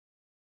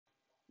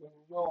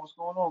Yo, what's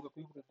going on, good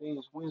people? Today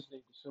is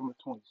Wednesday, December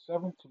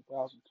 27th,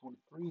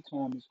 2023.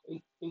 Time is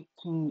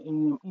 8:18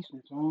 a.m.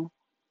 Eastern Time.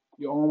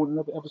 You're on with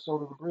another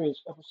episode of The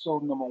Bridge,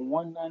 episode number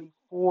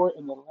 194,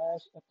 and the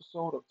last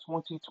episode of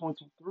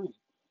 2023.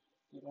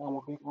 Get down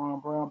with Big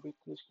Ron Brown, Big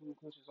Kush, King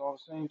Kush is all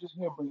the same. Just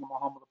here bringing my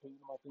humble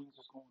opinion about things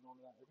that's going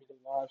on in our everyday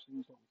lives,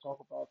 things that we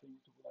talk about,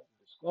 things that we like to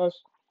discuss.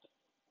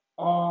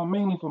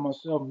 Mainly for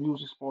myself,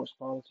 music, sports,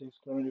 politics,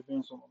 current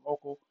events on the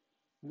local,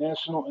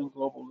 national, and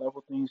global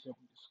level, things that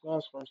we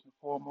discuss. First and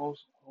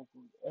foremost,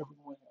 hopefully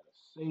everyone had a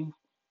safe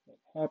and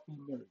happy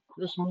Merry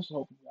Christmas.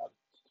 Hope you got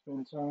to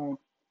spend time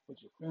with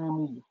your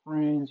family, your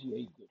friends, you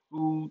ate good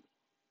food,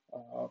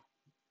 uh,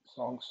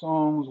 song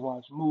songs,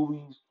 watch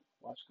movies,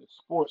 watch good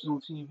sports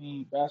on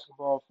TV,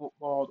 basketball,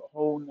 football, the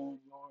whole 9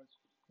 yards,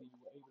 and you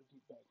were able to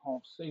get back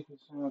home safe and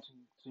sound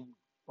to your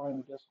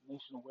final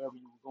destination or wherever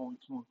you were going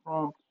to and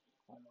from.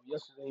 I know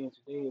yesterday and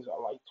today is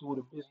like two of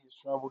the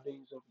busiest travel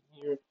days of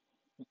the year,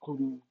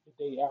 including the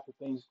day after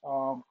things,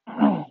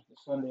 the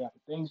Sunday after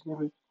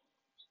Thanksgiving.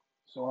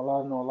 So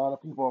I know a lot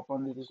of people up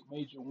under this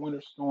major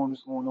winter storm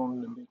that's going on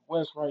in the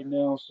Midwest right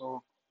now.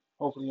 So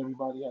hopefully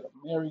everybody had a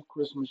Merry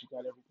Christmas. You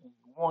got everything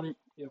you wanted.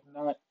 If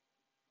not,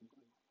 you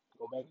can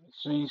go back and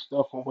exchange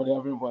stuff or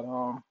whatever. But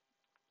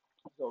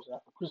those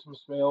after Christmas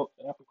sales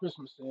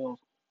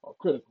are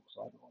critical.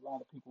 So I know a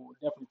lot of people will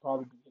definitely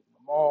probably be hitting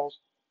the malls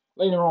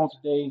later on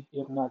today,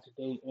 if not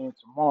today and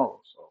tomorrow.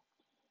 So,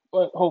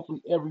 but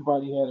hopefully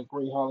everybody had a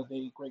great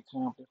holiday, great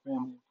time with their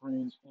family and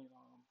friends, and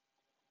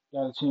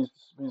got a chance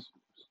to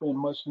spend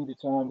much needed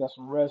time, got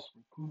some rest,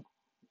 recoup,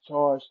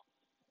 recharge,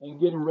 and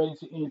getting ready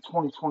to end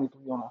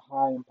 2023 on a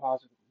high and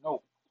positive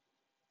note.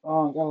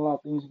 Got a lot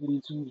of things to get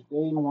into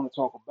today. I want to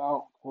talk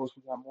about. Of course,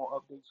 we got more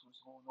updates on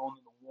what's going on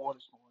in the war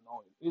that's going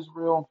on in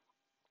Israel.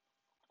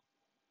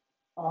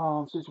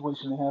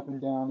 Situation that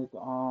happened down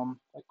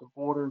at the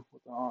border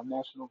with the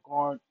National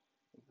Guard,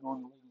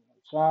 ignoring the lady and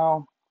her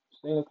child.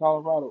 State of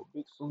Colorado,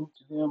 big salute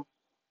to them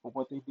for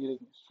what they did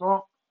against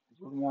Trump.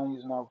 Giuliani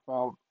is now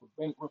filed for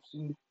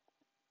bankruptcy.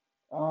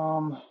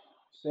 Um,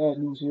 Sad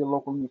news here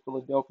locally in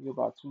Philadelphia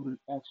about two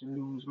Action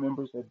News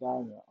members that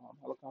died in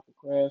a helicopter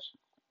crash.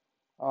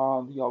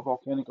 The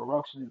volcanic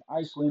eruption in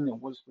Iceland and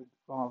what it's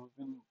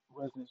preventing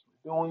residents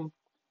from doing.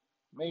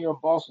 Mayor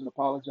of Boston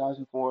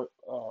apologizing for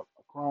a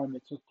crime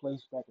that took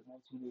place back in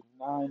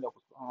 1989 that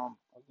was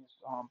against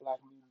black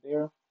men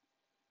there.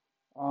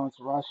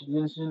 Taraji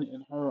Henson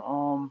and her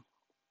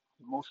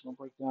emotional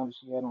breakdown that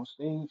she had on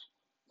stage,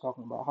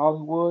 talking about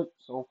Hollywood,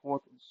 so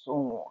forth and so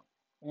on.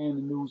 And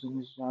the news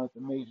against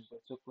Jonathan Majors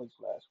that took place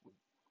last week.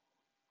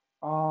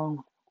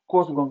 Of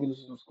course, we're gonna get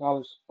into some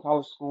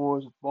college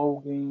scores, bowl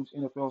games,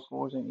 NFL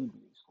scores, and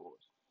NBA scores.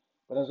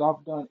 But as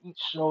I've done each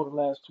show the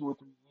last 2 or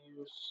 3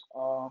 years,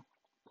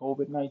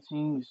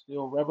 COVID-19 is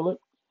still relevant.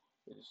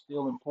 It is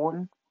still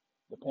important.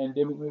 The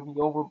pandemic may be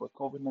over, but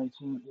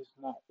COVID-19 is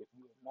not. If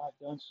you have not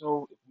done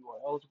so, if you are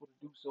eligible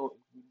to do so,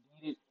 if you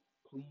need it,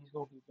 please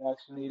go get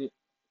vaccinated.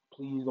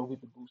 Please go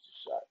get the booster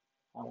shot.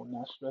 I will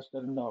not stress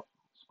that enough.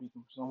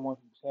 Speaking from someone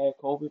who's had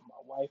COVID,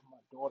 my wife, my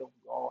daughter,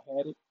 we all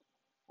had it.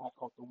 I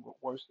caught the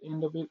worst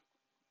end of it.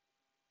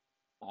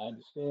 I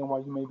understand why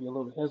you may be a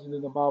little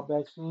hesitant about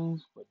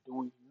vaccines, but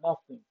doing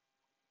nothing,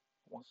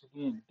 once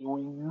again,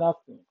 doing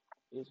nothing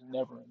is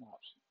never an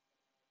option.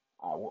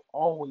 I will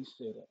always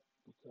say that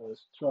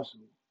because trust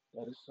me,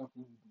 that is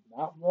something you do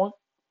not want.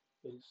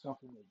 It is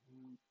something that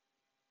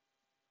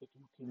if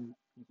you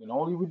can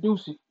only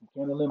reduce it, you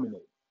can't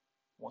eliminate it.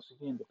 Once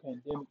again, the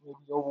pandemic may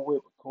be over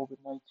with, but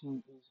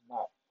COVID-19 is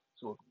not.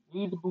 So if you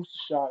need the booster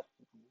shot,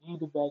 if you need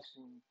the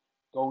vaccine,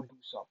 go do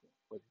something.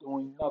 But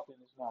doing nothing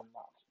is not an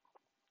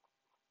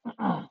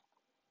option.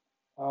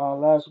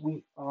 Last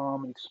week,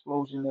 an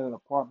explosion at an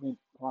apartment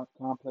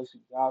complex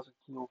in Gaza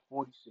killed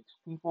 46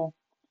 people.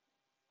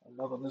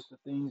 Another list of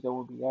things that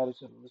will be added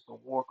to the list of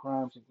war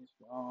crimes against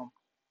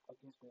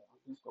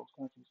those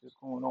countries that's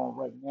going on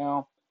right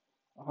now.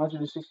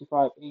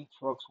 165 aid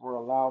trucks were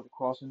allowed to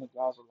cross into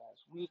Gaza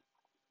last week.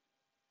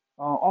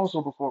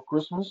 Also, before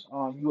Christmas,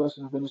 U.S.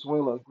 and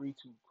Venezuela agreed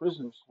to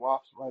prisoner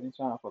swaps right in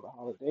time for the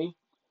holiday.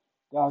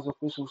 Gaza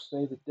officials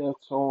say the death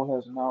toll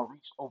has now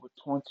reached over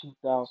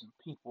 20,000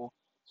 people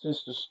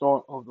since the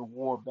start of the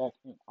war back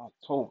in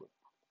October.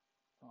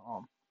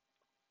 Um,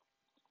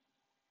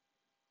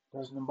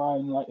 President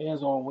Biden, like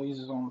as always,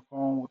 is on the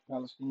phone with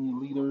Palestinian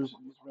leaders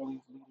and Israeli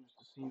leaders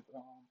to see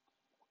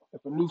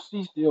if a new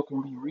cease deal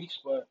can be reached,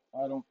 but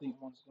I don't think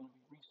one's going to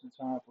be reached in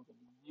time for the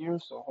new year.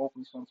 So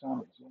hopefully,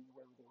 sometime in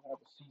January they'll have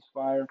a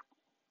ceasefire,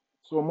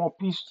 so more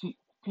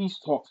peace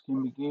talks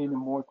can begin, and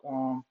more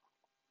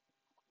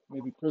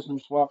maybe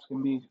prisoners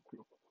can be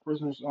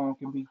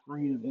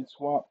freed and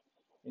swapped,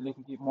 and they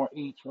can get more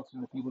aid trucks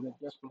and the people that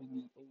desperately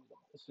need aid.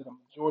 They said a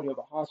majority of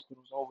the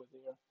hospitals over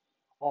there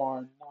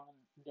are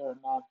they're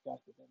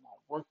non-factor. They're not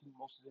working.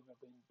 Most of them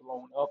have been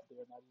blown up.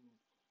 They're not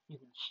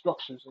even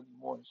structures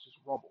anymore. It's just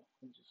rubble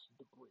and just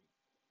debris.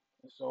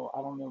 And so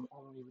I don't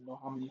even know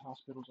how many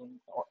hospitals are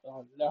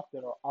left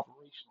that are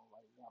operational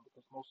right now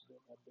because most of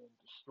them have been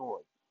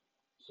destroyed.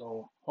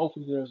 So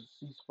hopefully there's a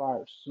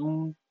expire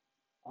soon,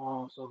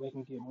 so they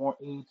can get more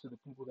aid to the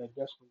people that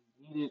desperately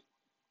need it.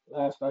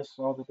 Last I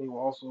saw that they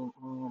were also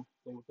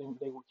they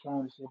were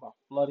trying to say about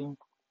flooding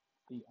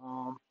the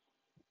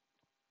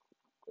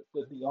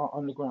the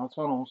underground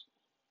tunnels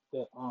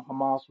that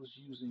Hamas was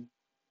using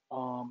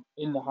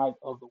in the height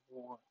of the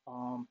war.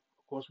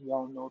 Of course, we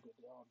all know that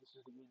this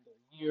is the end of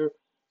the year,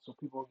 so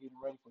people are getting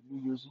ready for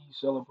New Year's Eve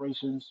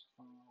celebrations.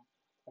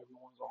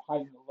 Everyone's on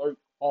heightened alert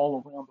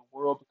all around the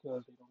world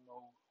because they don't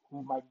know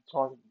who might be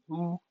targeting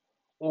who,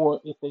 or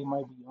if they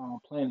might be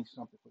planning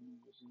something for New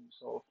Year's Eve.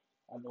 So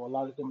I know a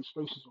lot of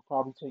demonstrations will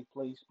probably take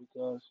place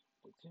because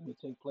they tend to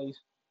take place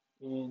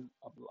in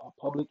a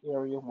public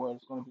area where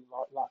it's going to be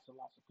lots and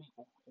lots of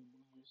people. And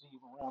New Year's Eve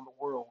around the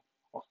world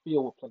are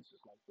filled with places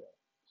like that.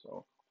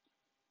 So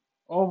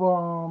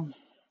over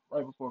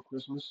right before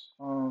Christmas,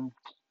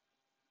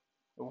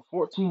 there were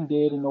 14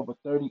 dead and over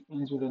 30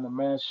 injured in a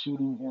mass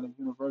shooting at a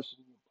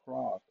university in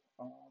Prague.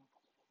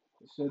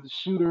 It said the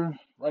shooter,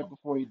 right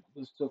before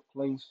this took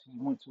place, he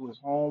went to his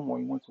home or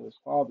he went to his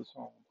father's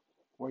home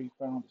where he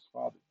found his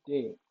father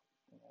dead.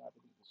 And I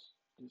believe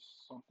this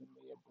something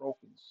may have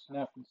broken,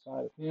 snapped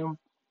inside of him.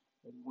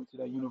 And he went to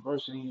that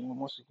university, and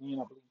once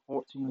again, I believe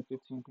 14 to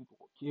 15 people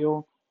were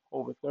killed,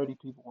 over 30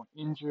 people were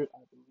injured.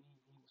 I believe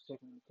he was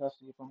taken into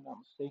custody, if I'm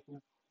not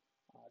mistaken.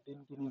 I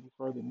didn't get any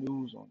further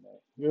news on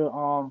that. Here,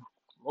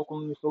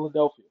 locally in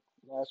Philadelphia,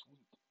 last week,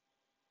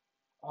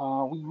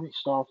 we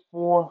reached our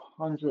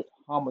 400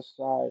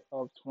 homicide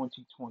of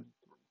 2023.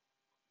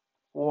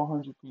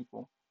 400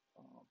 people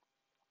um,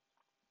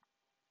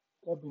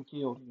 have been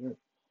killed here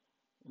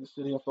in the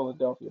city of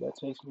Philadelphia. That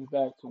takes me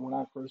back to when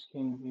I first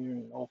came here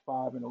in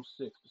 '05 and '06.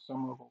 The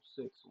summer of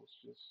 '06 was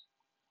just,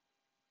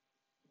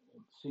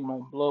 it seemed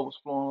like blood was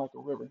flowing like a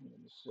river here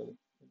in the city.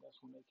 And that's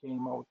when they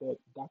came out with that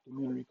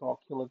documentary called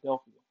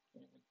Philadelphia.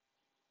 And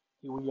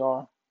here we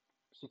are,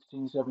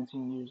 16,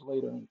 17 years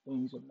later, and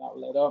things have not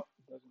let up.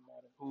 It doesn't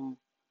matter who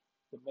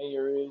the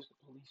mayor is, the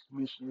police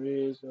commissioner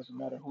is, doesn't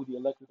matter who the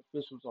elected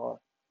officials are.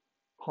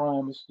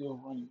 Crime is still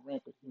running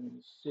rampant here in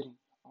this city.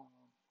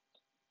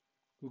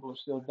 People are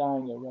still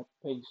dying at a rapid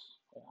pace,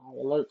 at high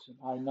alerts and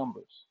high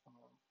numbers.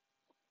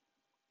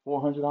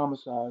 400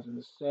 homicides, and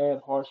the sad,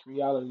 harsh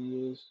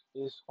reality is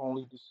it's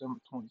only December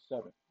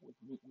 27th,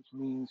 which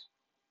means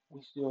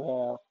we still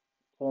have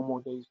 4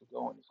 more days to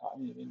go in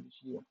this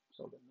year.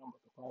 So the number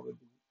could probably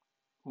be,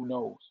 who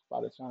knows,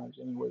 by the time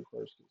January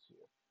 1st gets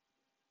here.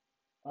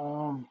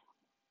 Um,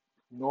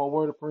 a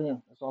word of prayer.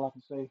 That's all I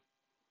can say.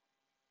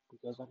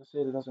 Because, like I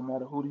said, it doesn't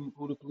matter who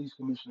the police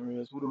commissioner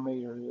is, who the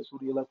mayor is, who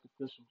the elected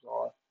officials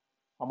are,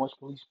 how much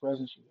police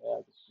presence you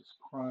have. It's just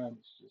crime.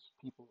 It's just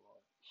people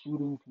are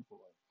shooting, people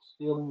are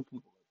stealing,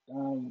 people are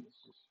dying.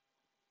 It's just,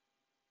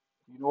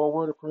 if you know a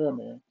word of prayer,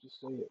 man, just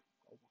say it.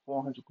 Over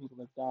 400 people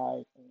have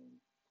died, and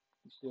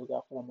we still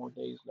got 4 more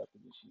days left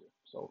in this year.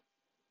 So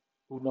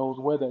who knows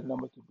where that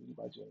number could be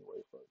by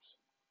January 1st.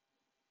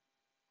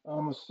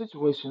 A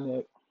situation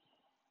that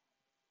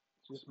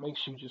just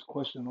makes you just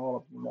question all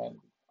of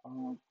humanity.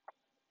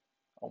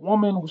 A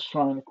woman was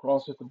trying to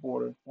cross at the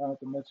border, down at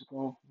the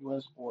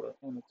Mexico-U.S. border,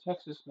 and the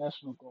Texas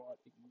National Guard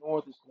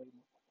ignored this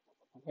lady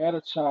who had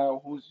a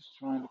child who was just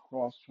trying to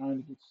cross, trying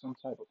to get some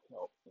type of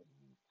help, and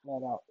he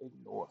flat out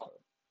ignored her.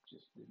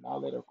 Just did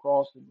not let her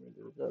cross, didn't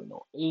render her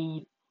no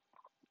aid.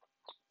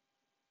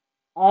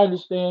 I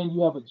understand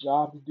you have a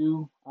job to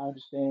do. I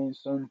understand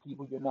certain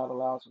people you're not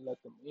allowed to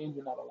let them in,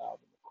 you're not allowed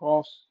them to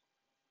cross,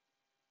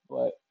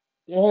 but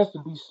there has to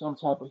be some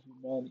type of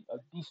humanity, a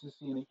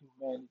decency and a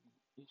humanity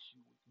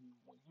issue with you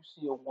when you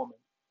see a woman,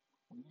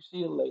 when you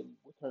see a lady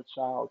with her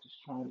child just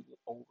trying to get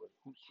over it,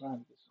 who's trying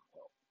to get some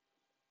help.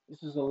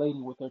 This is a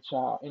lady with her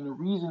child, and the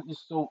reason is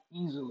so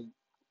easily.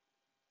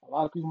 A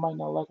lot of people might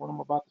not like what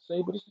I'm about to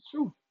say, but it's the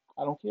truth.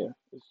 I don't care.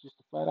 It's just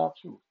the flat out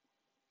truth.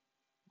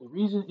 The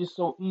reason it's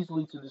so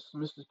easily to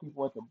dismiss the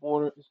people at the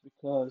border is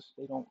because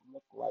they don't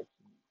look like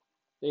you.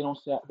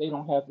 They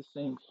don't have the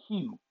same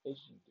hue as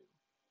you do.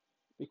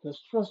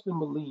 Because trust and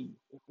believe,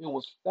 if it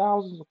was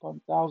thousands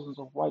upon thousands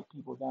of white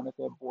people down at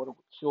that border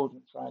with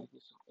children trying to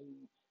get some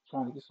aid,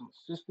 trying to get some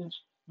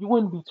assistance, you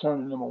wouldn't be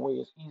turning them away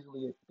as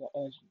easily as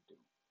you do.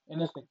 And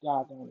that's the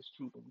God honest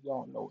truth, and we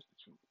all know it's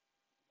the truth.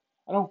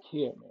 I don't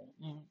care,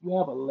 man. You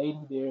have a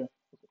lady there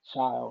with a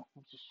child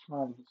who's just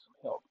trying to get some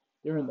help.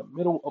 They're in the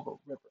middle of a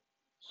river.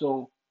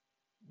 So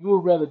you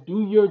would rather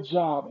do your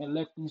job and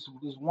let this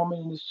woman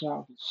and this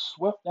child get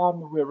swept out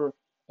in the river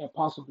and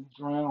possibly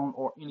drown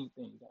or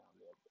anything down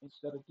there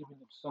instead of giving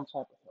them some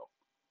type of help.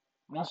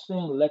 I'm not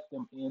saying let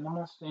them in. I'm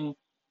not saying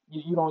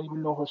you don't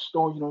even know her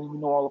story. You don't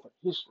even know all of her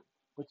history.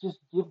 But just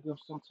give them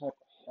some type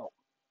of help.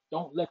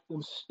 Don't let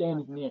them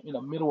standing there in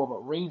the middle of a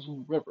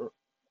raging river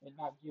and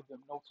not give them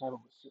no type of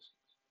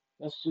assistance.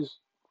 That's just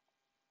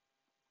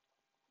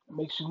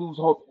makes you lose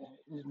hope.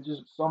 It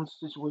just some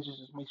situations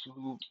just makes you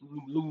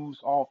lose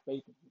all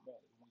faith in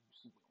humanity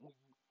when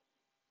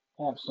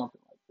you have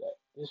something like that.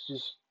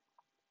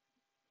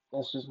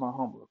 That's just my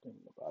humble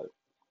opinion about it.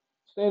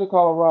 State of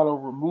Colorado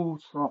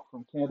removed Trump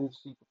from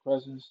candidacy for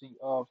presidency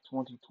of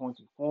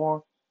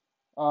 2024.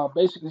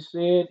 Basically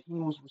said he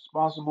was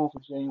responsible for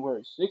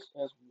January 6th,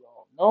 as we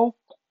all know.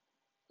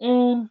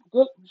 And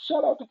good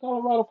shout out to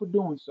Colorado for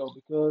doing so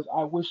because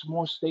I wish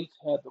more states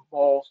had the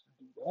balls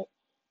to do that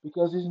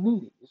because it's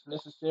needed, it's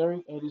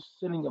necessary, and it's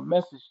sending a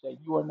message that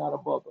you are not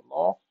above the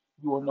law.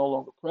 You are no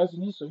longer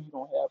president, so you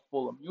don't have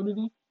full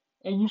immunity,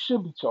 and you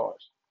should be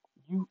charged.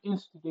 You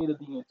instigated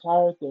the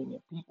entire thing,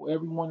 and people,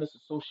 everyone that's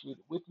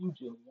associated with you,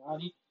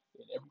 Giuliani,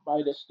 and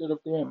everybody that stood up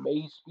there and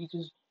made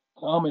speeches,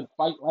 come and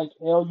fight like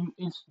hell. You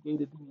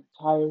instigated the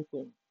entire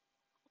thing.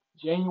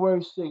 January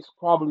 6th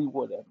probably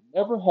would have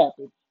never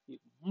happened if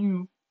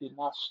you did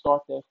not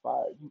start that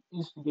fire. You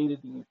instigated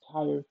the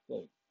entire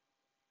thing.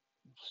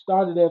 You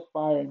started that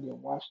fire and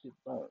then watched it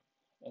burn.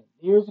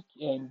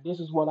 And this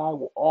is what I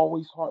will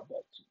always harp back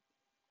to.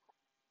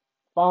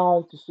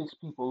 5 to 6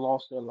 people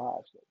lost their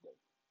lives that day.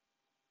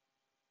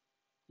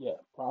 Yeah,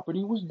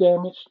 property was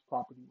damaged,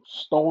 property was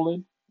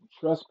stolen,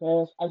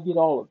 trespass. I get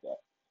all of that.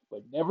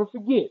 But never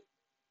forget,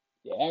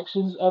 the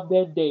actions of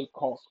that day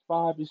cost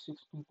 5 to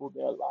 6 people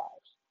their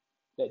lives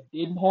that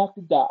didn't have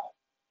to die,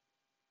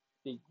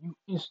 that you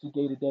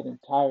instigated that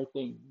entire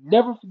thing.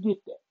 Never forget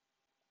that.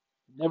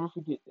 Never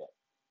forget that.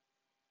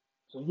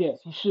 So yes,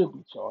 he should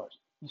be charged.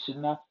 He should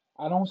not.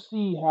 I don't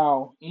see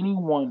how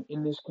anyone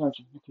in this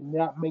country, you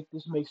cannot make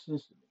this make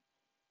sense to me.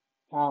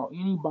 How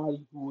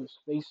anybody who is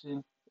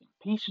facing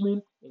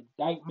impeachment,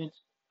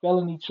 indictments,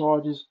 felony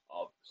charges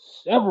of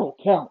several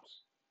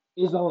counts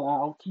is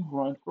allowed to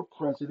run for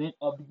president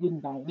of the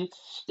United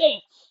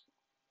States.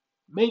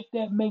 Make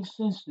that make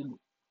sense to me.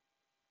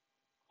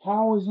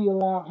 How is he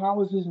allowed?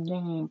 How is his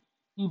name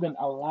even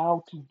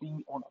allowed to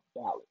be on a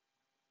ballot?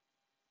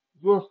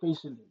 You're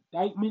facing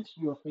indictments,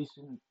 you're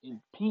facing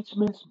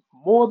impeachments,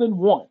 more than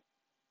one,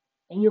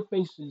 and you're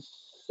facing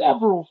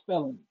several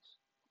felonies.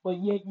 But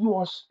yet you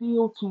are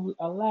still to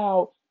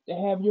allow to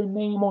have your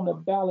name on the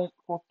ballot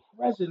for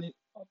president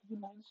of the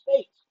United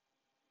States.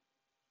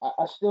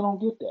 I still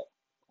don't get that.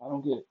 I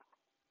don't get it.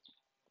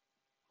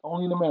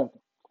 Only in America.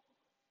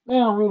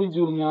 Now, Rudy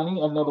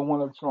Giuliani, another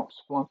one of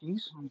Trump's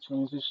flunkies, we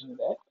transition to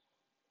that,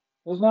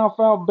 has now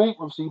filed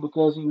bankruptcy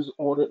because he was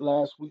ordered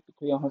last week to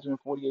pay $148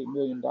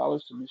 million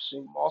to Ms.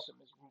 Shay Moss and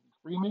Ms. Ruby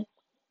Freeman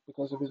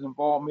because of his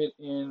involvement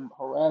in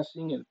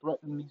harassing and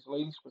threatening these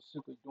ladies for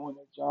simply doing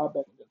their job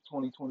back in the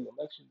 2020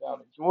 election down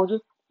in Georgia,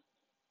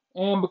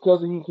 and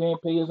because he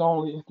can't pay his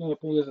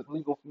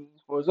legal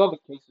fees for his other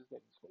cases that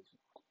he's facing.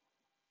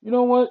 You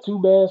know what? Too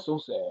bad, so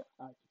sad.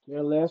 I could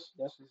care less.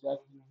 That's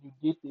exactly you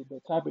get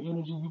the type of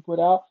energy you put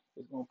out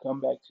is gonna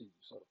come back to you.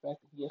 So the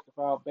fact that he has to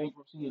file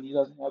bankruptcy and he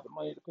doesn't have the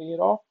money to pay it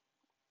off,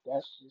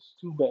 that's just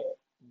too bad.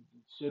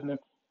 You shouldn't have,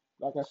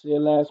 like I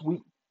said last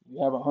week,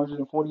 you have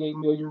 148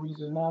 million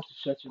reasons now to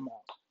shut your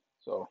mouth.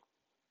 So,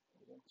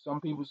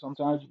 some people,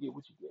 sometimes you get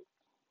what you get.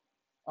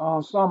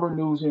 Somber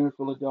news here in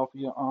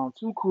Philadelphia.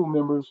 Two crew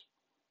members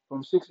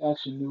from 6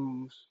 Action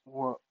News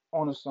were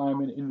on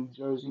assignment in New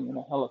Jersey in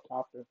a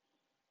helicopter.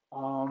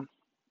 Um,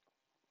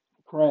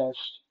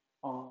 Crashed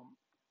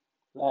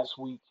last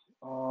week.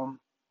 One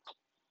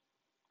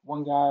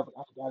guy,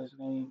 I forgot his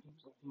name.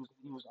 He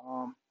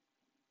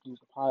was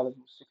the pilot.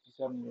 He was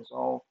 67 years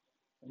old,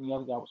 and the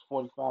other guy was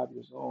 45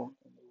 years old.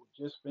 And they were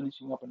just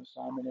finishing up an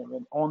assignment and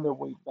then on their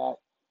way back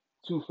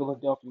to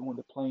Philadelphia when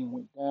the plane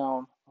went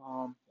down.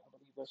 I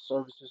believe that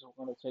services are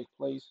going to take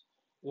place,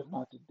 if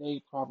not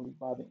today, probably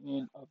by the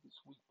end of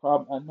this week.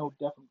 Probably, I know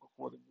definitely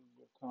before the new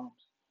year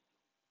comes.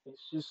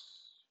 It's just,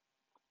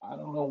 I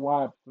don't know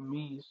why. For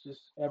me, it's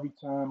just every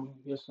time you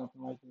hear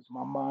something like this,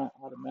 my mind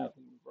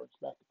automatically reverts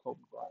back to Kobe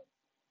Bryant.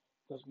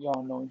 Because we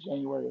all know in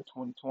January of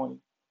 2020,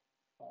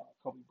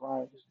 Kobe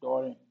Bryant, his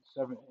daughter, and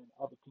 7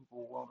 other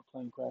people were on a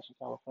plane crash in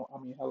California.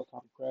 I mean,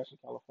 helicopter crash in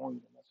California,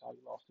 and that's how he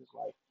lost his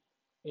life.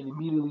 And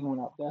immediately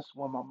that's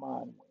when my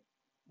mind went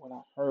when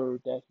I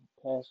heard that he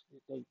passed.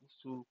 That these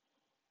two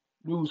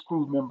news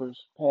crew members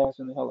passed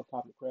in the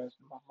helicopter crash.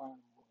 My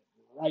mind went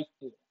right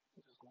there.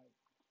 It was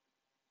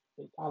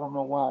like I don't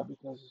know why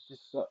because it's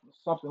just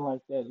something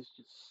like that. It's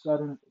just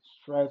sudden. It's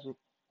tragic.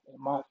 And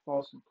my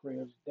thoughts and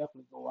prayers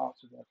definitely go out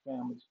to their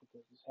families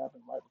because this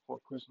happened right before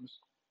Christmas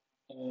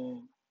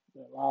and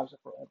their lives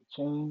are forever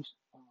changed.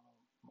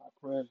 My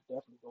prayers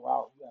definitely go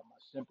out. You have my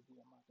sympathy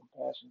and my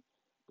compassion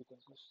because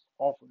this is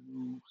awful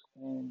news,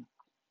 and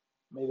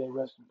may they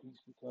rest in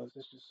peace because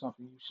this is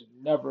something you should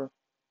never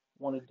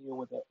want to deal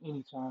with at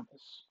any time,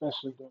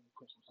 especially during the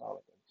Christmas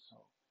holidays. So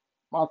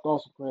my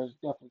thoughts and prayers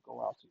definitely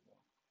go out to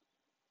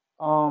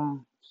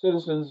them.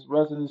 Citizens,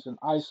 residents in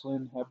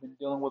Iceland have been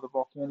dealing with a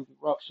volcanic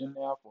eruption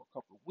now for a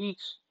couple of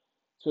weeks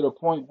to the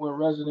point where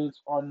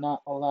residents are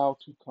not allowed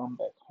to come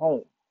back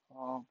home.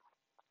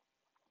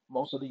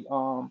 Most of the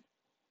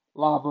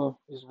lava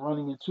is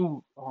running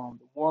into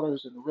the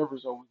waters and the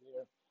rivers over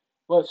there,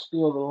 but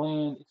still the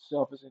land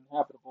itself is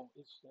inhabitable.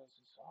 It's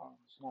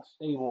not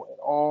stable at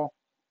all,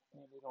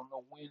 and they don't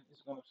know when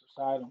it's going to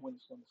subside and when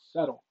it's going to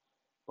settle.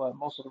 But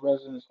most of the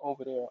residents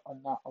over there are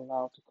not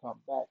allowed to come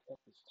back at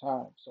this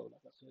time. So,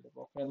 like I said, the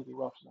volcanic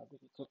eruption, I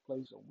think it took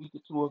place a week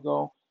or two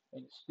ago,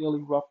 and it's still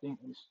erupting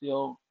and it's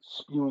still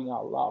spewing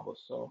out lava.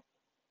 So,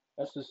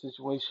 That's the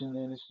situation,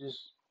 and it's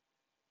just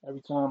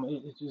every time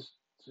it just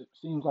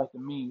seems like to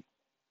me,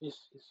 it's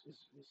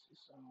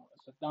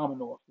a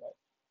domino effect.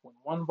 When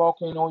one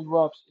volcano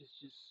erupts,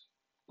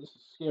 it's a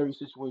scary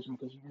situation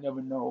because you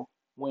never know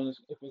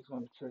if it's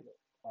going to trigger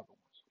other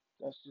ones.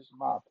 That's just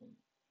my opinion.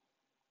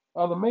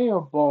 The mayor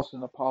of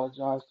Boston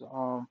apologized to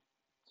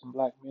some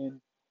black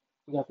men.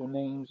 We got their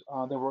names.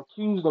 They were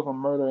accused of a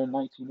murder in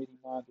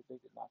 1989 that they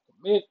did not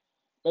commit.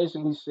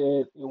 Basically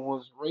said it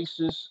was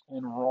racist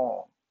and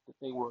wrong that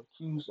they were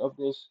accused of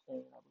this, and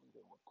I believe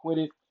they were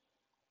acquitted.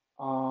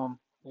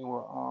 They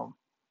were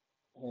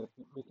had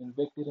been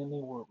convicted and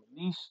they were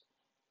released.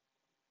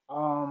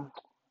 Um,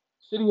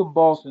 City of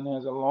Boston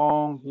has a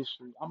long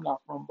history. I'm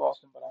not from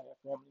Boston, but I have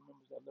family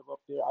members that live up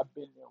there. I've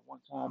been there one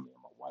time, me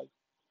and my wife.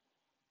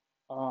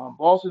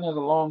 Boston has a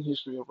long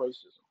history of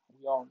racism.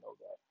 We all know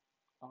that.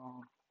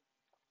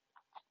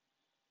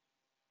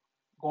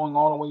 Going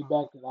all the way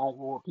back that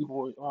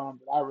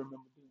that I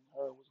remember being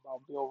heard was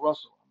about Bill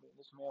Russell. I mean,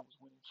 this man was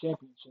winning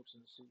championships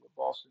in the city of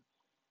Boston,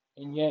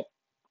 and yet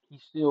he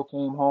still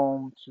came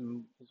home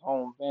to his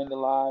home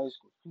vandalized,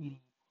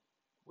 graffiti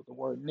with the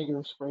word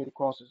nigger sprayed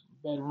across his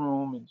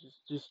bedroom, and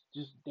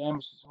just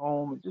damaged his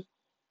home. And just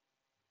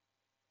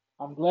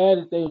I'm glad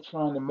that they're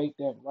trying to make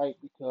that right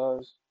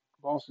because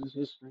Boston's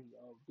history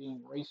of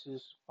being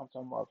racist. I'm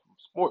talking about from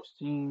sports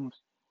teams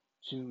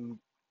to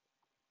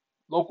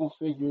local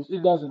figures.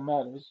 It doesn't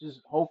matter. It's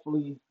just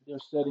hopefully they're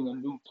setting a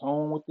new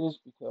tone with this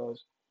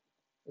because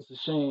it's a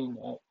shame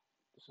that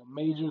it's a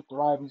major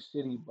thriving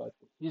city, but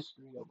the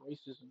history of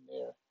racism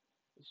there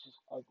is just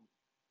ugly.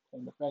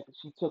 And the fact that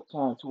she took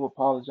time to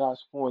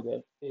apologize for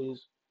that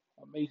is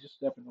a major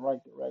step in the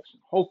right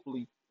direction.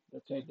 Hopefully,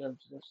 they're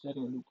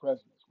setting a new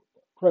precedence with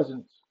that.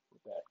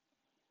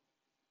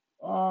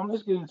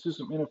 Let's get into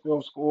some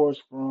NFL scores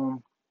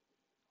from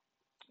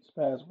this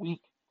past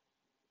week.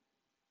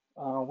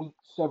 Week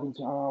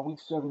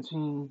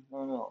 17.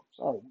 No,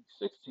 sorry, week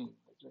 16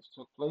 that just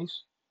took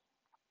place.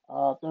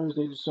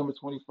 Thursday, December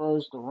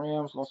 21st, the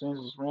Los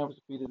Angeles Rams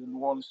defeated the New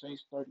Orleans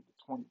Saints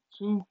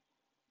 30-22.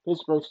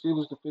 Pittsburgh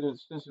Steelers defeated the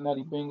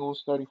Cincinnati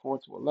Bengals 34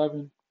 to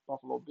 11.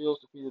 Buffalo Bills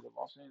defeated the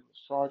Los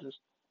Angeles Chargers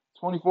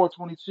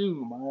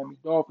 24-22. Miami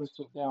Dolphins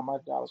took down my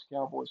Dallas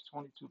Cowboys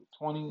 22 to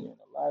 20 in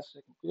the last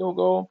second field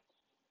goal.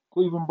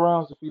 Cleveland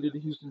Browns defeated the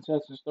Houston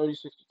Texans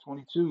 36 to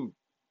 22.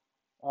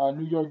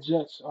 New York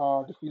Jets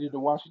defeated the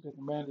Washington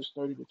Commanders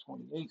 30 to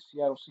 28.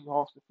 Seattle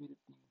Seahawks defeated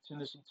the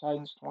Tennessee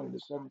Titans 20 to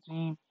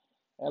 17.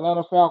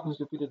 Atlanta Falcons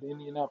defeated the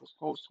Indianapolis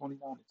Colts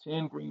 29 to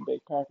 10. Green Bay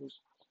Packers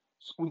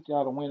squeaked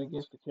out a win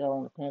against the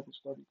Carolina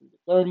Panthers 33 to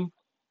 30.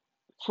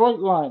 Detroit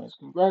Lions,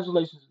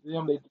 congratulations to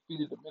them. They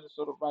defeated the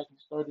Minnesota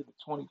Vikings 30 to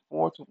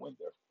 24 to win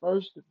their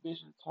first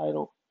division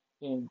title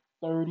in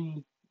 30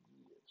 years.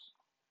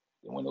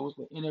 And when it was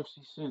the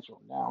NFC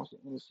Central, now it's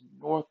the NFC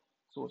North.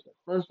 So it's the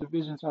first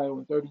division title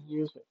in 30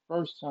 years, the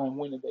first time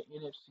winning the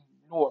NFC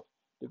North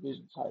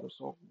division title.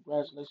 So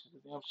congratulations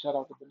to them. Shout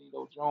out to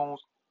Benito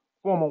Jones,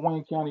 former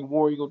Wayne County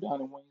War Eagle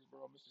down in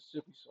Waynesboro,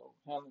 Mississippi. So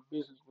handling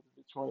business with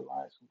the Detroit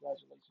Lions.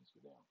 Congratulations to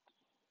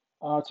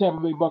them. Tampa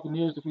Bay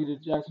Buccaneers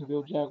defeated the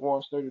Jacksonville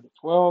Jaguars 30 to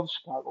 12.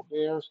 Chicago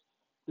Bears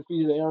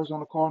defeated the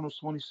Arizona Cardinals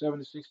 27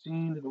 to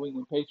 16. The New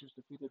England Patriots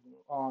defeated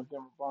the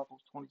Denver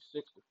Broncos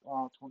 26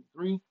 to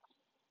 23.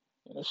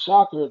 And a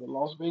shocker, the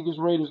Las Vegas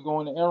Raiders go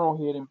into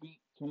Arrowhead and beat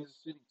Kansas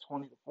City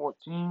 20 to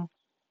 14.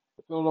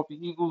 The Philadelphia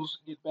Eagles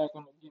get back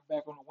on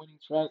the winning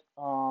track,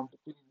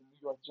 defeating the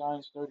New York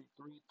Giants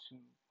 33 to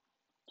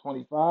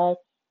 25.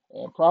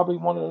 And probably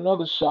one of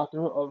another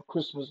shocker of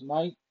Christmas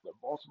night, the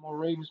Baltimore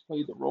Ravens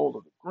played the role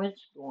of the Grinch,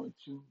 going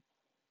to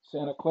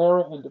Santa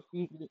Clara and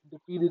defeated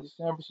the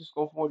San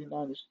Francisco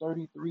 49ers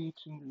 33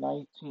 to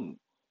 19.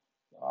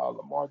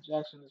 Lamar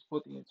Jackson has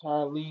put the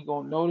entire league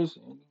on notice,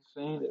 and he's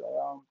saying that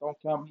don't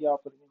count me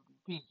out for the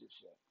MVP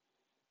just yet.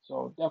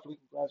 So definitely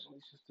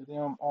congratulations to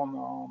them on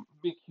the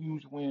big,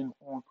 huge win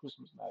on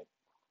Christmas night.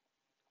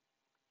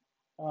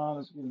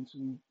 Let's get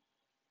into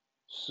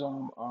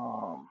some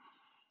um,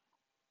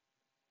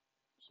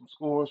 some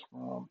scores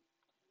from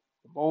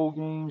the bowl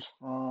games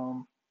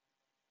from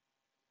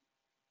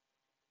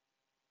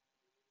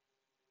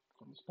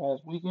this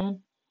past weekend.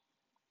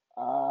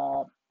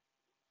 Uh,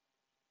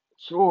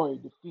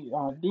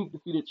 Duke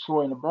defeated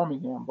Troy in the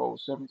Birmingham Bowl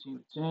 17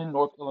 to 10.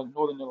 Northern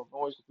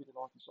Illinois defeated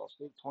Arkansas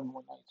State 21-19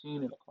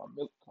 in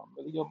the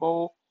Carmelia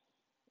Bowl.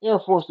 Air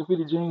Force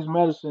defeated James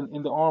Madison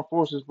in the Armed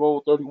Forces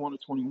Bowl 31 to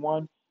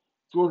 21.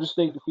 Georgia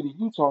State defeated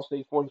Utah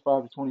State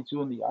 45 to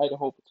 22 in the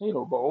Idaho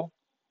Potato Bowl.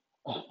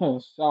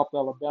 South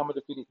Alabama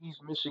defeated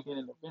East Michigan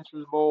in the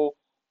Ventures Bowl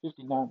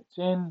 59 to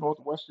 10.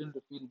 Northwestern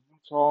defeated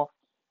Utah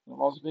in the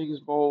Las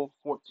Vegas Bowl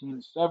 14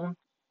 to 7.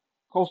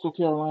 Coastal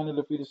Carolina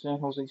defeated San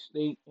Jose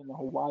State in the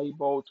Hawaii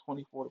Bowl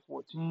 24 to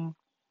 14.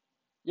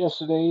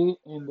 Yesterday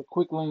in the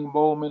Quick Lane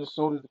Bowl,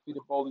 Minnesota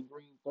defeated Bowling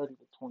Green 30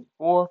 to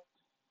 24.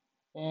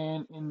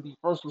 And in the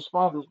First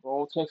Responders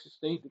Bowl, Texas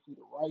State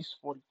defeated Rice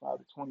 45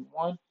 to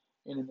 21.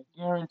 And in the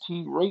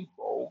Guaranteed Rate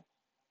Bowl,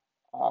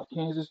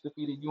 Kansas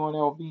defeated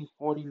UNLV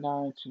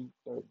 49 to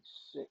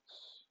 36.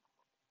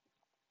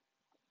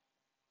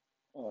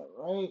 All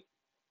right.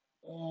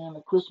 And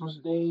a Christmas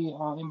Day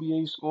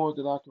NBA score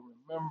that I can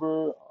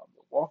remember: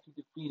 Milwaukee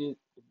defeated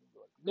the New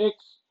York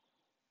Knicks.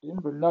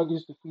 Denver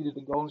Nuggets defeated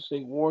the Golden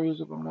State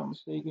Warriors, if I'm not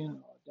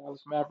mistaken.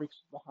 Dallas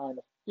Mavericks behind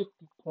a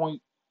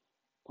 50-point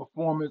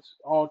performance,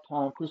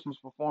 all-time Christmas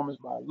performance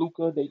by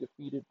Luca. They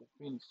defeated the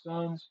Phoenix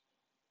Suns.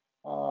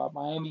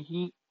 Miami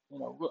Heat,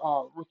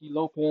 Rookie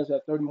Lopez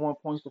at 31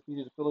 points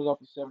defeated the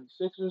Philadelphia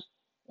 76ers.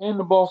 And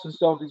the Boston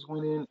Celtics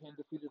went in and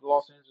defeated the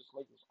Los Angeles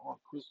Lakers on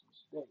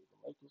Christmas Day.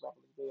 The Lakers, I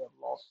believe, they have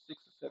lost 6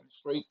 or 7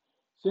 straight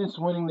since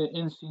winning the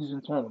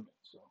in-season tournament.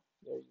 So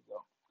there you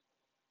go.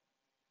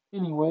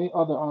 Anyway,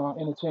 other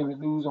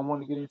entertainment news I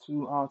want to get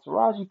into.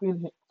 Taraji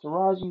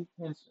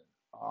Henson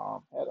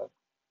had an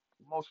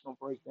emotional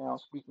breakdown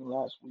speaking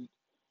last week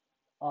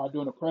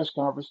during a press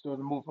conference during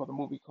the movie for the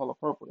movie Color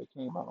Purple that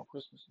came out on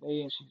Christmas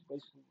Day, and she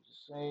basically was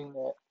just saying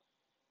that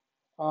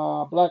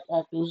black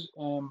actors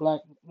and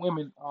black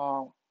women,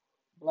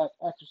 black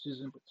actresses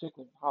in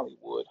particular in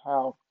Hollywood,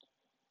 how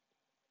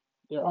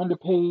they're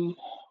underpaid,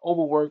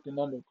 overworked, and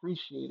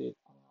underappreciated.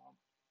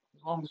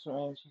 As long as her,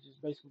 and she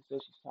just basically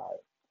says she's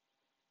tired.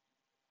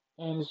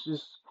 And it's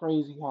just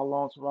crazy how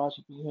long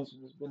Taraji P. Henson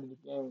has been in the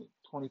game,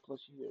 20 plus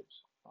years.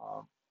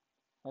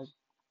 Has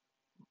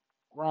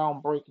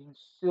groundbreaking,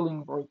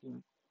 ceiling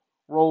breaking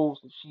roles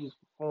that she has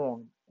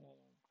performed, and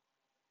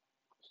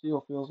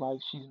still feels like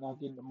she's not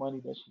getting the money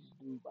that she's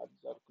due by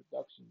these other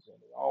productions. And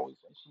they always,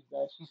 and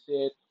she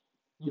said,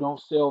 you don't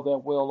sell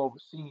that well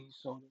overseas,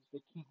 so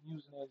they keep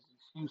using that as an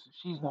excuse. And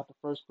she's not the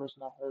first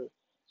person I heard.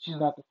 She's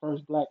not the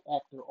first black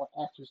actor or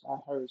actress I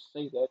heard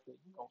say that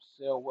you don't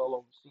sell well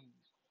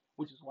overseas,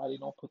 which is why they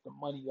don't put the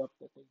money up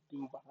that they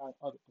do behind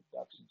other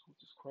productions,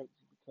 which is crazy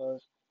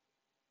because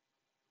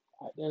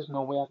there's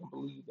no way I can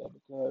believe that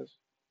because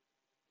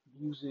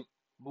music,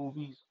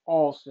 movies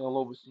all sell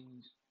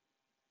overseas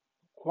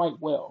quite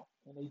well,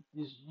 and they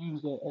just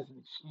use that as an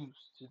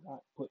excuse to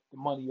not put the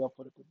money up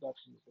for the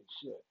production as they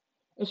should.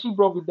 And she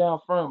broke it down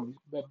firmly,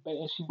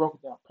 and she broke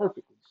it down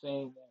perfectly,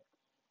 saying that,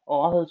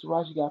 "Oh, I heard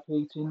Taraji got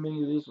paid 10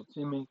 million for this or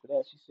 10 million for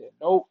that." She said,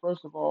 "No,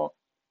 first of all,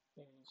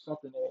 and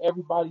something that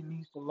everybody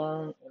needs to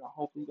learn, and I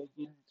hopefully they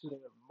get into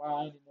their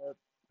mind and their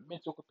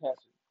mental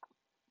capacity.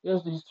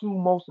 There's these two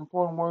most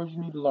important words you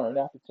need to learn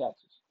after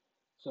taxes.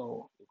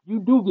 So if you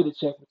do get a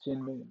check for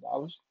 $10 million,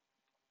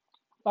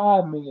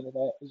 5 million of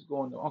that is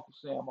going to Uncle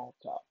Sam on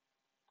top.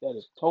 That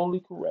is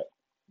totally correct.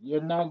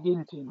 You're not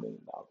getting $10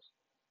 million.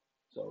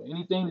 So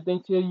anything that they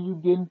tell you you're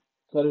getting,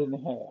 cut it in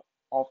half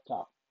off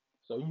top.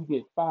 So you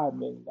get $5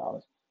 million.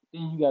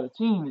 Then you got a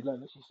team that,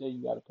 like she said,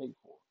 you got to pay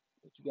for.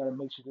 That you got to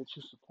make sure that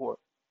you support.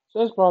 So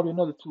that's probably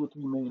another $2 or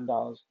 $3 million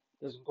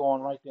that's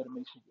going right there to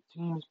make sure your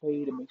team is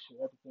paid and make sure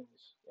everything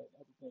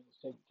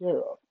is taken care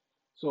of.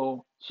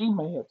 So she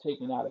may have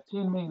taken out of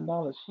 $10 million,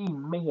 she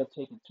may have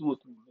taken 2 or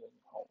 3 million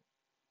home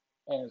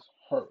as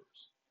hers.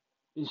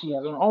 Then she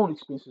has her own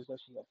expenses that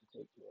she has to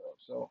take care of.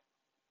 So,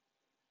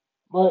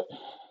 but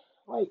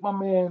like my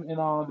man in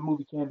the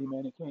movie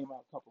Candyman, it came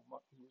out a couple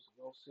months years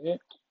ago, said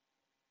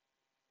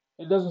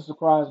it doesn't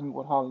surprise me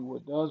what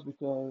Hollywood does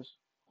because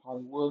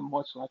Hollywood,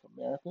 much like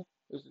America,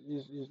 is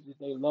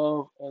they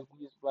love as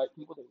we as black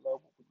people, they love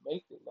what we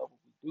make, they love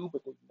what we do,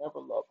 but they never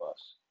love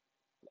us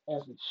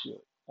as they should,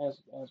 as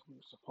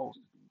we're supposed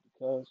to be,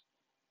 because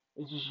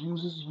it just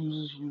uses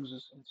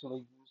until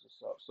they use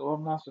us up. So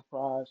I'm not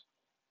surprised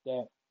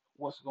that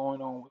what's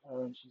going on with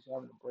her and she's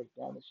having a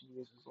breakdown that she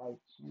is like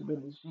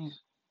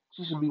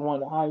she should be one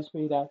of the highest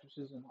paid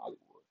actresses in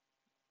Hollywood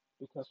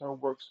because her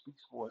work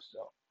speaks for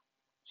itself.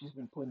 She's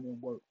been putting in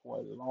work for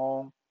a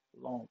long,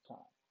 long time.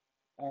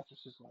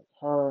 Actresses like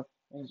her,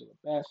 Angela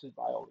Bassett,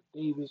 Viola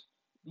Davis,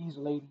 these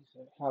ladies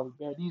have Halle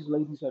Berry, these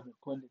ladies have been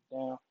putting it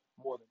down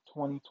more than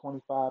 20,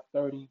 25,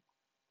 30,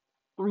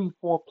 3,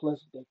 4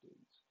 plus decades.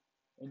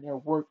 And their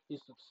work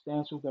is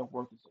substantial, their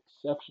work is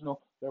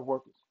exceptional, their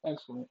work is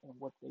excellent in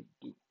what they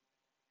do.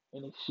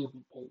 And they should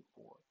be paid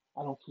for it.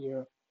 I don't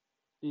care.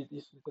 This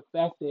is the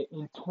fact that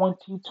in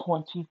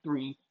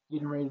 2023,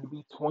 getting ready to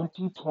be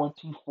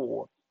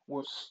 2024,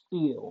 we're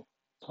still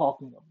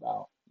talking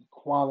about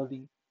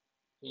equality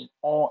in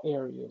all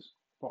areas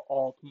for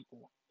all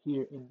people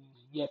here in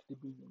these yet to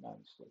be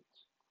United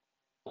States.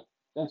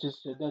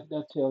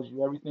 That tells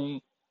you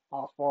everything,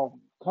 how far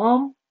we've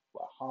come,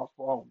 but how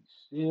far we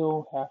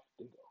still have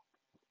to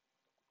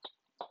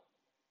go.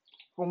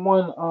 From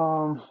one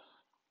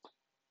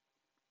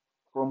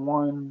from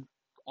one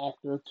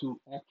actress to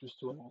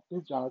an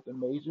actor, Jonathan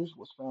Majors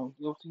was found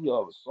guilty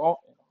of assault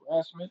and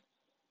harassment,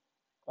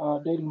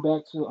 dating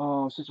back to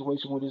a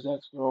situation with his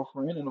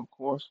ex-girlfriend, and of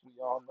course we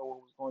all know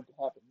what was going to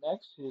happen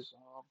next. His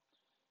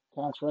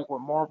contract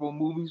with Marvel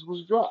Movies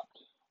was dropped.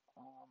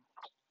 Um,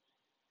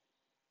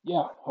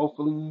 yeah,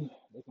 hopefully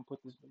he can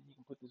put this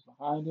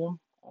behind him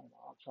and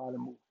try to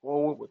move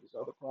forward with his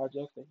other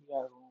projects that he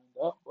has lined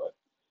up. But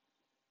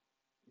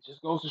it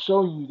just goes to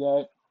show you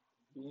that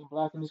being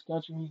black in this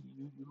country,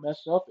 you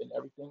mess up and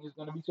everything is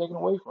going to be taken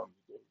away from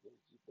you.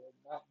 They're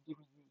not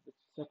giving you the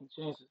second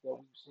chances that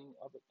we've seen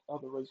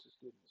other races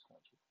get in this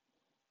country.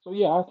 So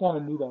yeah, I kind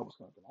of knew that was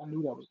coming. I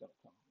knew that was going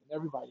to come.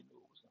 everybody knew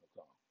it was gonna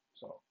come.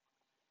 So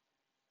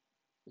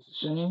it's a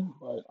shame,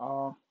 but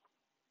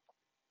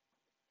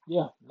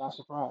yeah, not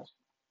surprised.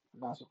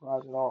 Not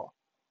surprised at all.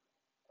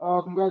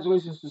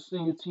 Congratulations to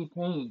singer T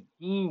Pain.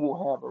 He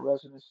will have a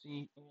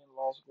residency in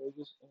Las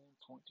Vegas in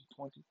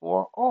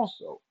 2024.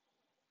 Also,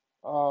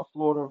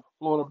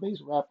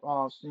 Florida-based rap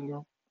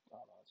singer,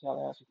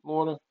 Tallahassee,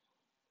 Florida.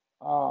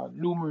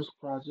 Numerous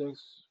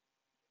projects,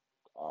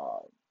 uh,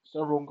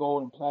 several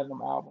gold and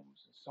platinum albums,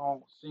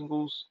 and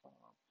singles.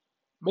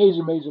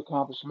 Major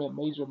accomplishment,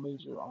 major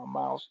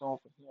milestone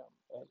for him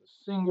as a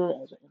singer,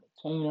 as an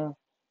entertainer,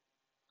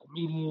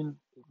 comedian.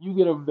 If you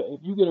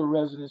get a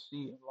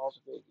residency in Las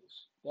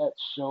Vegas, that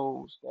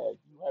shows that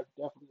you have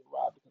definitely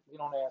arrived because they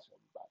don't ask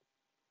everybody.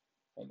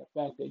 And the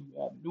fact that you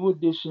have New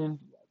Edition,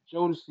 you have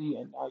Jodeci,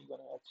 and now you're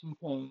gonna have T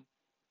Pain.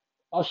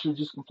 Usher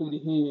just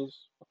completed his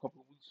a couple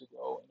of weeks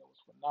ago, and it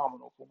was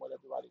phenomenal from what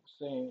everybody was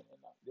saying and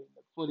the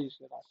footage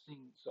that I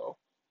seen. So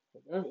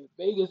if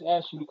Vegas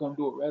asks you to come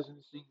do a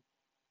residency,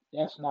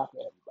 that's not for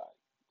everybody.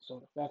 So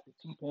the fact that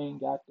T Pain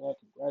got that,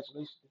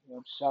 congratulations to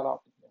him. Shout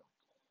out to him.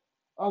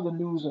 Other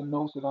news and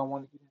notes that I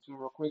want to get into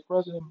real quick.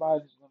 President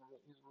Biden is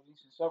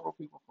releasing several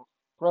people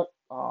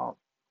from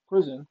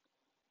prison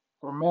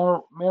for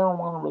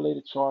marijuana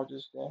related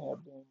charges that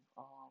have been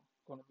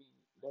going to be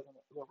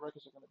their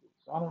records are going to be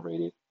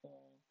exonerated and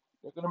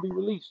they're going to be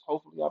released.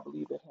 Hopefully, I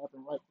believe that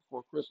happened right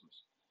before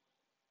Christmas.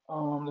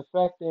 The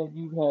fact that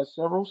you've had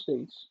several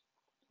states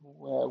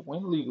who have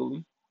went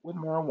legally with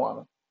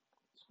marijuana,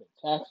 it's been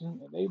taxing,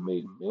 and they've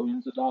made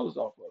millions of dollars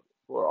off of it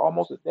for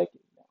almost a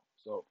decade now.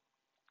 So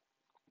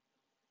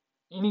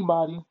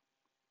anybody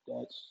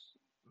that's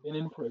been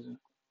in prison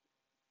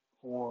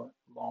for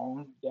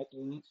long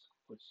decades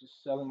for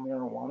just selling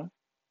marijuana,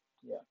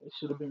 yeah, they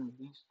should have been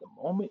released the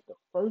moment the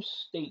first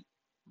state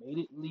made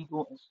it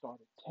legal and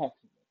started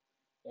taxing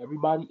it.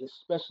 Everybody,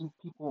 especially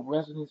people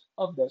residents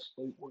of that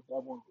state,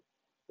 that were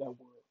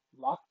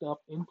locked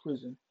up in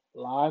prison,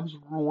 lives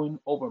ruined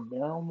over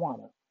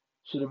marijuana,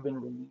 should have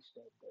been released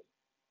that day,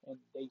 and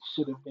they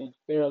should have been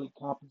fairly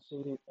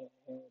compensated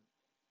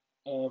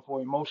and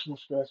for emotional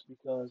stress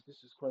because this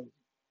is crazy.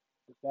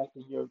 The fact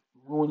that you're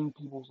ruining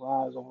people's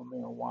lives over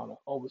marijuana,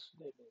 over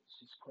it's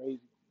just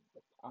crazy.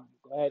 But I'm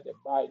glad that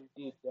Biden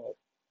did that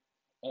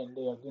and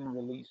they are getting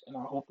released, and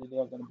I hope that they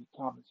are going to be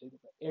compensated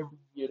for every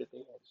year that they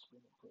had to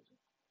spend in prison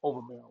over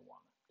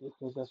marijuana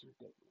because that's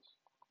ridiculous.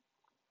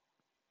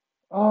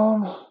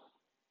 Um,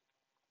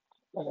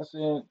 like I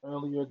said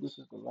earlier, this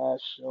is the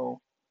last show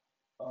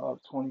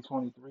of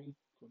 2023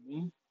 for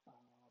me.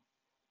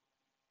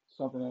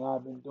 Something that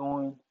I've been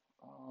doing.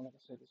 Like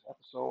I said, this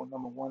episode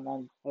number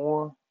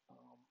 194.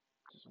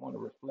 Just want to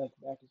reflect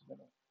back. It's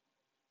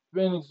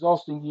been an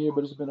exhausting year,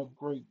 but it's been a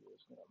great year.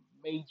 It's been a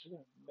major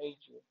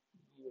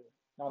year,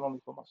 not only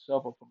for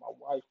myself, but for my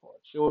wife, for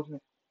our children,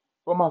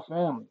 for my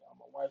family.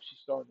 My wife, she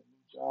started a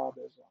new job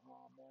as a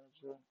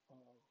manager of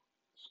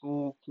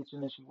school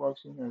kitchen that she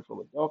works in here in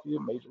Philadelphia.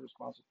 Major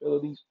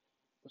responsibilities,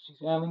 but she's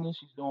handling it.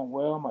 She's doing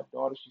well. My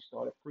daughter, she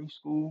started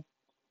preschool.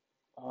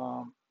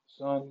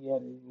 Son, he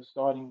was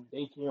starting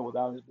daycare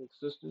without his big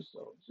sister.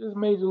 So it's just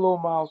major little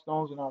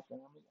milestones in our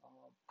family.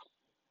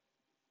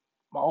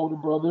 My older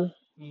brother,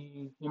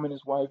 him and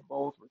his wife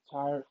both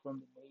retired from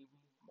the Navy.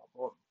 My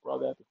older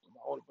brother after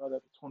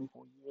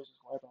 24 years, his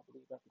wife, I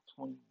believe, after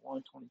 21,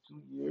 22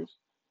 years.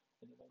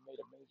 And then they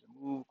made a major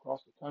move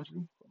across the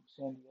country from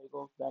San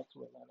Diego back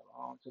to Atlanta,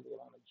 to the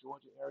Atlanta,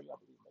 Georgia area. I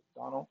believe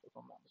McDonald, if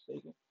I'm not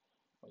mistaken.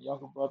 My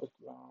younger brother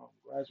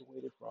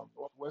graduated from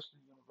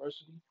Northwestern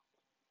University.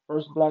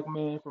 First black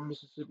man from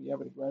Mississippi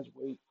ever to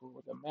graduate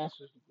with a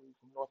master's degree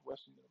from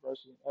Northwestern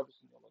University in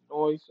Evanston,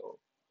 Illinois. So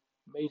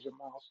major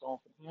milestone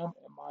for him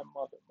and my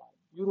mother, my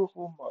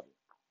beautiful mother.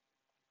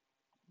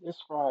 This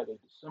Friday,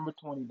 December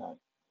 29th,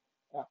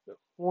 after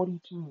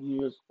 42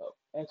 years of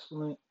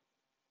excellent,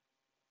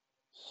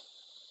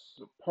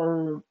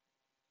 superb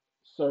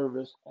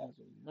service as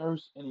a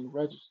nurse and a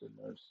registered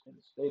nurse in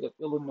the state of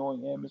Illinois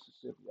and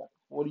Mississippi, after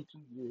 42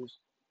 years,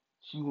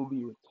 she will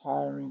be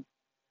retiring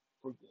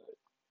for good.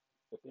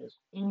 If there's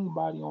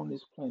anybody on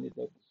this planet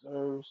that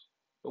deserves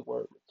the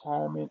word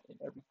retirement and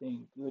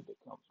everything good that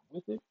comes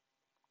with it,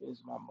 it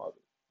is my mother.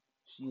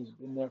 She has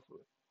been there for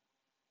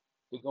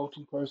the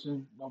go-to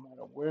person, no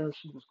matter where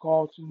she was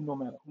called to, no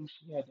matter who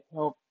she had to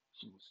help,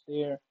 she was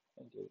there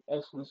and gave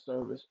excellent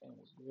service and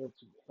was there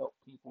to help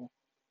people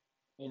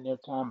in their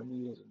time of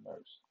need as a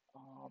nurse.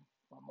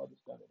 My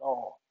mother's done it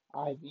all.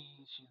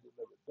 IVs, she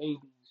delivered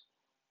babies,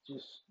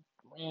 just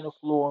ran a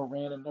floor,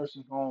 ran a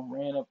nursing home,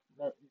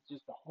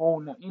 just the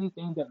whole,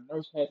 anything that a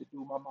nurse had to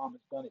do, my mom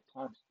has done it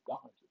times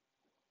 100.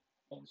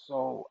 And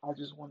so I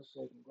just want to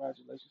say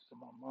congratulations to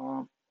my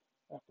mom.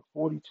 After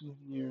 42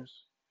 years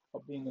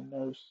of being a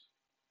nurse,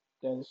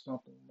 that is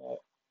something that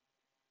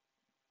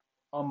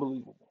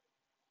unbelievable,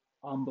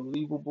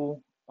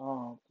 unbelievable.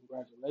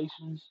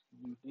 Congratulations,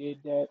 you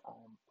did that. I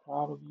am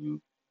proud of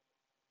you,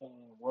 and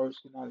words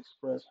cannot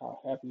express how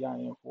happy I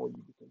am for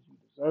you because you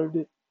deserved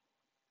it.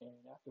 And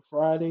after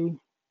Friday,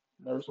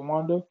 Nurse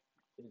Wanda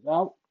is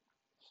out.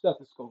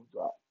 Stethoscope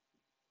drop.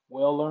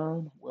 Well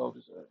earned, well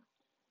deserved.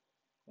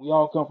 We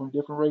all come from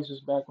different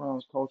races,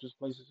 backgrounds, cultures,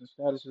 places, and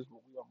statuses,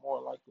 but we are more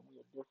alike than we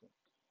are different.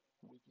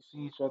 We can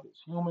see each other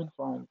as human,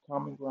 find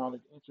common ground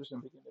and interest,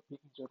 and begin to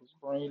pick each other's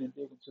brain and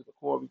dig into the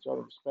core of each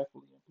other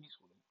respectfully and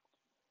peacefully.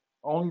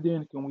 Only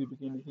then can we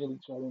begin to heal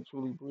each other and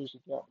truly bridge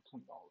the gap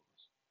between all of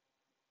us.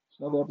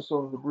 It's another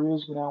episode of The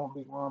Bridge. Get out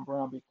with Big Ron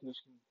Brown, Big Kush,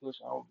 King Kush.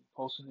 I will be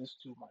posting this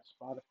to my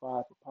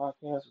Spotify for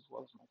podcasts as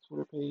well as my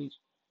Twitter page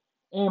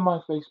and my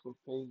Facebook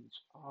page.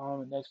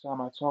 And next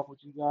time I talk with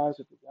you guys,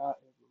 if the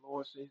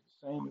Lord says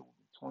the same, it will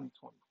be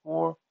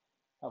 2024.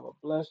 Have a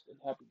blessed and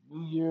happy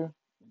New Year.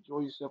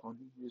 Enjoy yourself on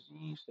New Year's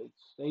Eve. Stay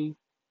safe.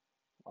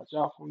 Watch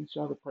out for each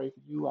other. Pray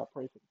for you. I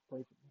pray for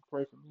you.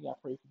 Pray for me. I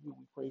pray for you.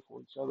 We pray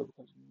for each other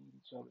because we need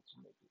each other to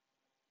make it.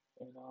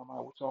 And I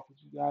will talk with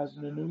you guys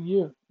in the new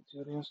year.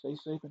 Until then, stay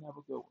safe and have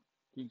a good one.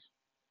 Peace.